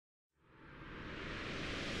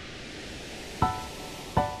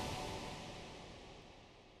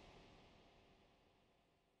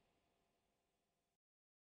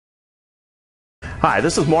Hi,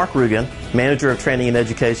 this is Mark Rugen, Manager of Training and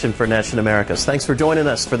Education for Nation Americas. Thanks for joining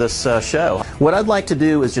us for this show. What I'd like to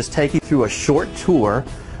do is just take you through a short tour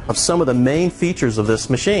of some of the main features of this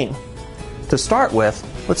machine. To start with,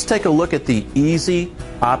 let's take a look at the Easy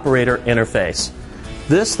Operator Interface.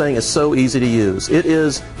 This thing is so easy to use. It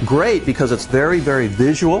is great because it's very, very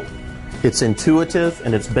visual, it's intuitive,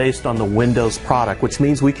 and it's based on the Windows product, which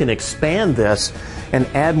means we can expand this and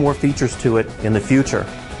add more features to it in the future.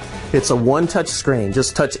 It's a one-touch screen.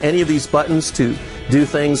 Just touch any of these buttons to do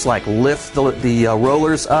things like lift the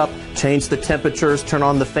rollers up, change the temperatures, turn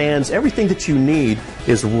on the fans. Everything that you need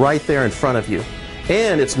is right there in front of you.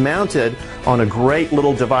 And it's mounted on a great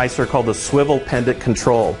little device here called the swivel pendant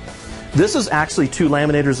control. This is actually two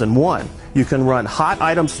laminators in one. You can run hot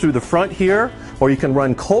items through the front here, or you can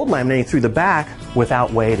run cold laminating through the back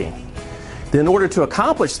without waiting. In order to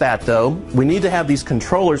accomplish that, though, we need to have these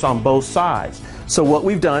controllers on both sides. So what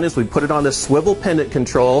we've done is we put it on this swivel pendant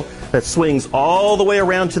control that swings all the way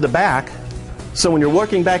around to the back. So when you're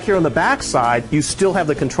working back here on the back side, you still have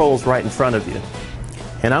the controls right in front of you.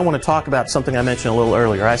 And I want to talk about something I mentioned a little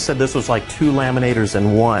earlier. I said this was like two laminators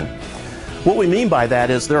in one. What we mean by that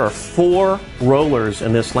is there are 4 rollers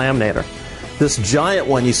in this laminator. This giant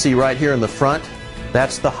one you see right here in the front,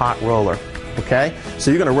 that's the hot roller. Okay?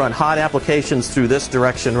 So you're going to run hot applications through this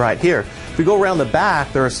direction right here. If we go around the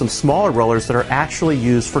back, there are some smaller rollers that are actually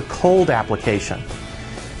used for cold application.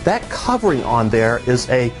 That covering on there is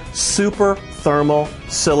a super thermal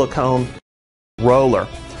silicone roller.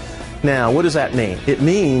 Now, what does that mean? It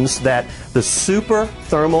means that the super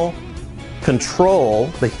thermal control,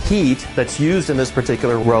 the heat that's used in this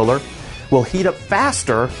particular roller, will heat up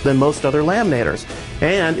faster than most other laminators,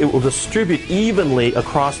 and it will distribute evenly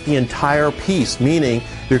across the entire piece, meaning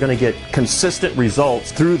you're going to get consistent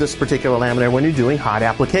results through this particular laminator when you're doing hot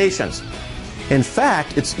applications. In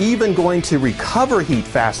fact, it's even going to recover heat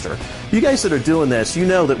faster. You guys that are doing this, you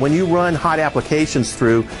know that when you run hot applications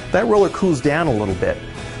through, that roller cools down a little bit.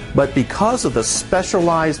 But because of the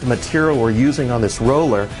specialized material we're using on this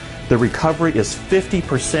roller, the recovery is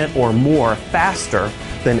 50% or more faster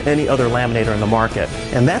than any other laminator in the market.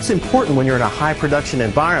 And that's important when you're in a high production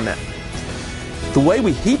environment. The way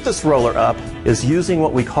we heat this roller up is using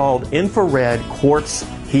what we call infrared quartz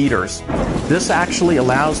heaters. This actually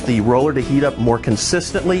allows the roller to heat up more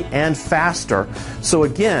consistently and faster. So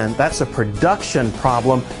again, that's a production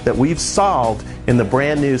problem that we've solved in the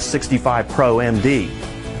brand new 65 Pro MD.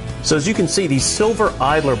 So as you can see, these silver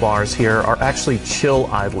idler bars here are actually chill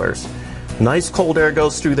idlers. Nice cold air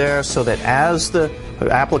goes through there so that as the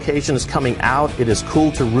application is coming out, it is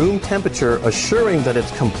cooled to room temperature, assuring that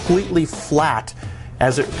it's completely flat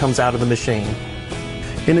as it comes out of the machine.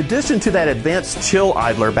 In addition to that advanced chill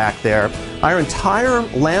idler back there, our entire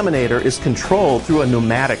laminator is controlled through a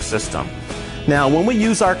pneumatic system. Now, when we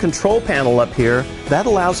use our control panel up here, that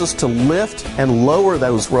allows us to lift and lower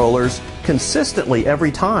those rollers consistently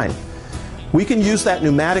every time. We can use that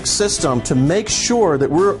pneumatic system to make sure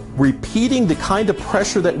that we're repeating the kind of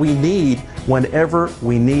pressure that we need whenever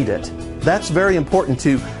we need it. That's very important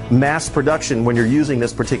to mass production when you're using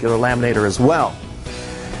this particular laminator as well.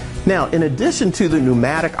 Now, in addition to the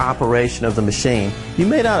pneumatic operation of the machine, you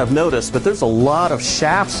may not have noticed, but there's a lot of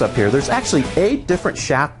shafts up here. There's actually 8 different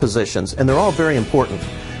shaft positions, and they're all very important.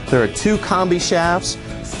 There are 2 combi shafts,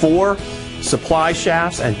 4 supply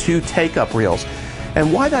shafts, and 2 take-up reels.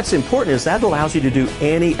 And why that's important is that allows you to do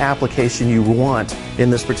any application you want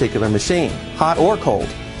in this particular machine, hot or cold.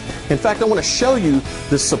 In fact, I want to show you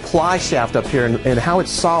the supply shaft up here and how it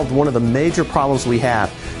solved one of the major problems we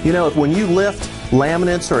have. You know, when you lift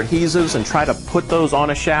laminates or adhesives and try to put those on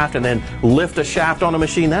a shaft and then lift a shaft on a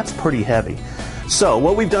machine, that's pretty heavy. So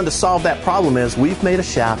what we've done to solve that problem is we've made a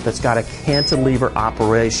shaft that's got a cantilever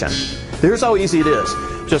operation. Here's how easy it is.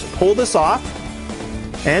 Just pull this off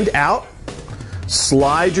and out,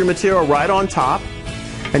 slide your material right on top,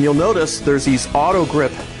 and you'll notice there's these auto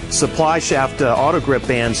grip supply shaft auto grip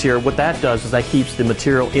bands here. What that does is that keeps the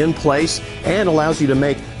material in place and allows you to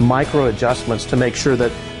make micro adjustments to make sure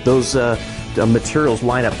that those materials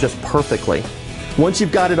line up just perfectly. Once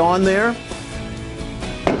you've got it on there,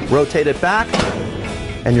 rotate it back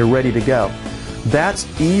and you're ready to go.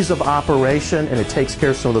 That's ease of operation, and it takes care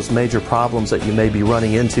of some of those major problems that you may be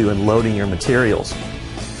running into in loading your materials.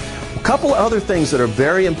 A couple of other things that are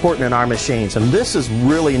very important in our machines, and this is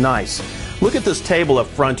really nice. Look at this table up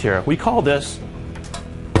front here. We call this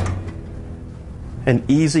an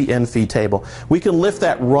easy infeed table. We can lift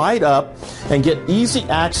that right up and get easy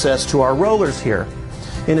access to our rollers here.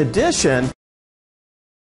 In addition,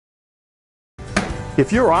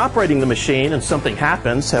 if you're operating the machine and something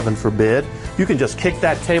happens, heaven forbid, You can just kick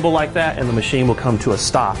that table like that and the machine will come to a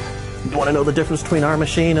stop. You want to know the difference between our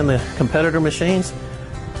machine and the competitor machines?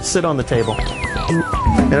 Sit on the table.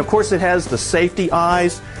 And of course it has the safety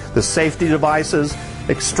eyes, the safety devices,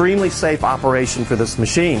 extremely safe operation for this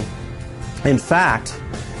machine. In fact,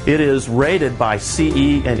 it is rated by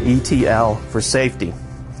CE and ETL for safety.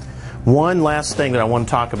 One last thing that I want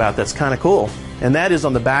to talk about that's kind of cool, and that is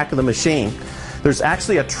on the back of the machine. There's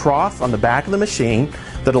actually a trough on the back of the machine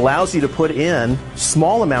that allows you to put in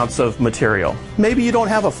small amounts of material. Maybe you don't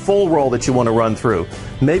have a full roll that you want to run through.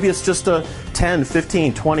 Maybe it's just a 10,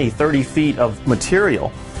 15, 20, 30 feet of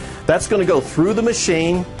material. That's going to go through the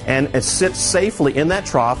machine and it sits safely in that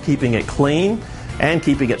trough, keeping it clean and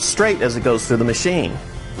keeping it straight as it goes through the machine.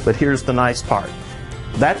 But here's the nice part.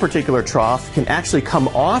 That particular trough can actually come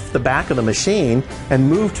off the back of the machine and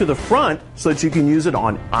move to the front so that you can use it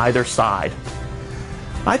on either side.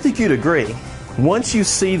 I think you'd agree, once you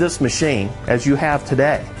see this machine as you have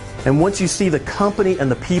today, and once you see the company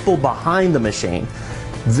and the people behind the machine,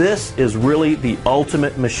 this is really the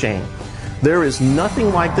ultimate machine. There is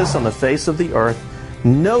nothing like this on the face of the earth.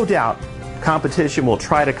 No doubt competition will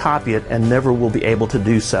try to copy it and never will be able to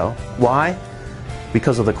do so. Why?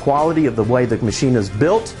 Because of the quality of the way the machine is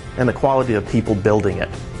built and the quality of people building it.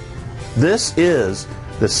 This is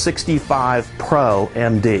the 65 Pro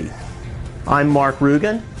MD. I'm Mark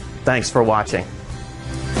Rugen. Thanks for watching.